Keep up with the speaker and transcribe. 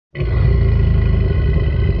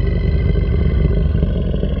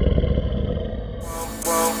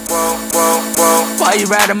Why you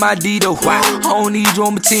riding my Dito? I don't need you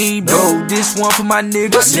on my team, bro. This one for my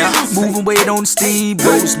niggas. Moving weight on the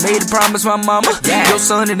steamboats. Made a promise my mama. Your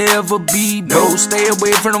son will never be, bro. Stay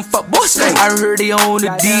away from them fuck boys. I heard they on the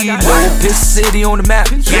D-Lo. Pistol City on the map.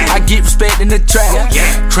 I get respect in the trap.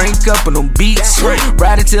 Crank up on them beats.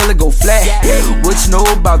 Ride until it go flat. What you know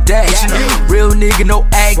about that? Real nigga, no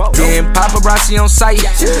acting. Paparazzi on sight.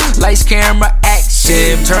 Lights, camera,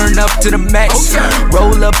 action. Turn up to the max.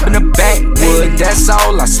 Roll up in the backwood. That's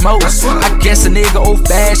all I smoke. I guess a nigga old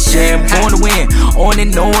fashioned. Born to win. On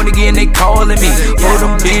and on again, they calling me. For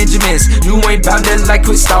them Benjamins. You ain't bout that like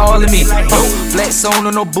quit stalling me. Flex on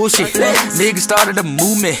no bullshit. Nigga started a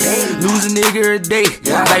movement. Lose a nigga a day.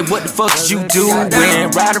 Like what the fuck is you doing?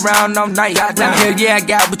 Ride around all night. Hell yeah, I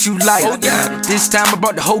got what you like. This time I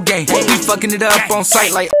brought the whole gang. We fucking it up on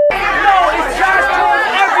sight like. No, it's trash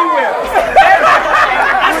everywhere.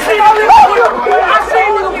 I see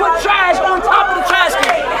you put trash on top of the trash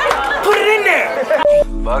can. Put it in there.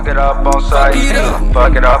 Fuck it up on sight.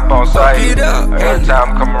 Fuck it up on sight. Every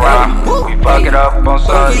time I come around, we fuck it up on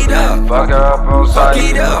sight. Fuck it up on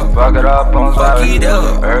sight. Fuck it up on sight.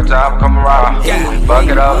 Every time I come around, we fuck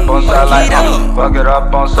it up on sight like fuck it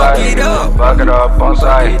up on sight. Fuck it up on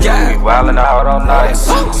sight. We wildin' out all night.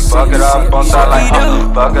 Fuck it up on sight like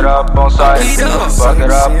fuck it up on sight. Fuck it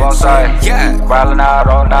up on sight. Wildin' out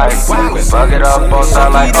all night. Fuck it up on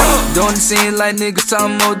sight like Don't seem like niggas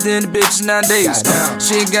talking more than the bitches nowadays.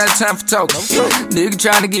 She ain't got time for talking. Nigga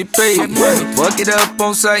trying to get paid. Fuck it up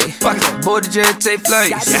on sight. Board the jet, take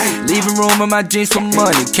flights. Leaving room in my jeans for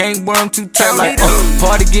money. Can't wear them too tight like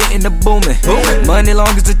party getting the booming. Money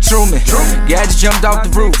long as the Truman. Gadget jumped off the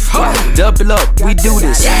roof. Double up, we do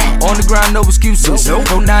this. On the ground, no excuses. No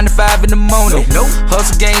 9 to 5 in the morning.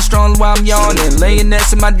 Hustle game strong while I'm yawning. Laying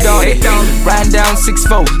next to my daughter. Riding down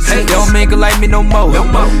 6'4". Don't make her like me no more.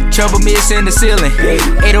 Trouble miss in the ceiling.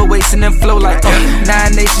 808s in them flow like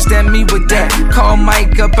 9 Nations stand me with that. Call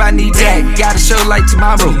Mike up, I need that. Got a show like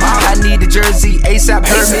tomorrow. I need a jersey ASAP.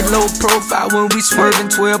 Heard me low profile when we swerving.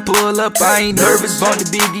 12 pull up, I ain't nervous. Bought the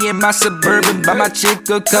Biggie in my Suburban. Buy my chick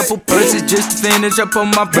a couple purses just to finish up on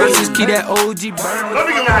my verses. Keep that OG burn. Let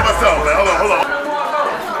me get one myself, man. Hold on.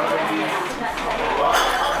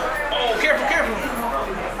 Oh, careful.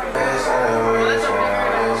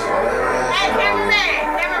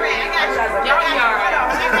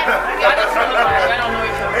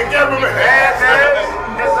 Hey, cameraman.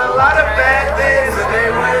 There's a lot of bad things and they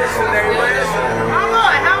wish and they wish. How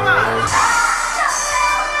long?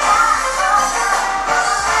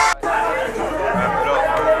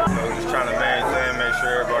 Just trying to maintain, make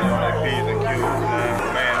sure everybody on their P's and Q's,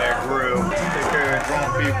 man that grill, take care of drunk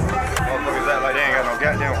people. Motherfuckers act like they ain't got no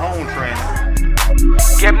goddamn home training.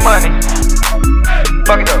 Get money.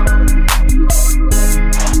 Fuck it up.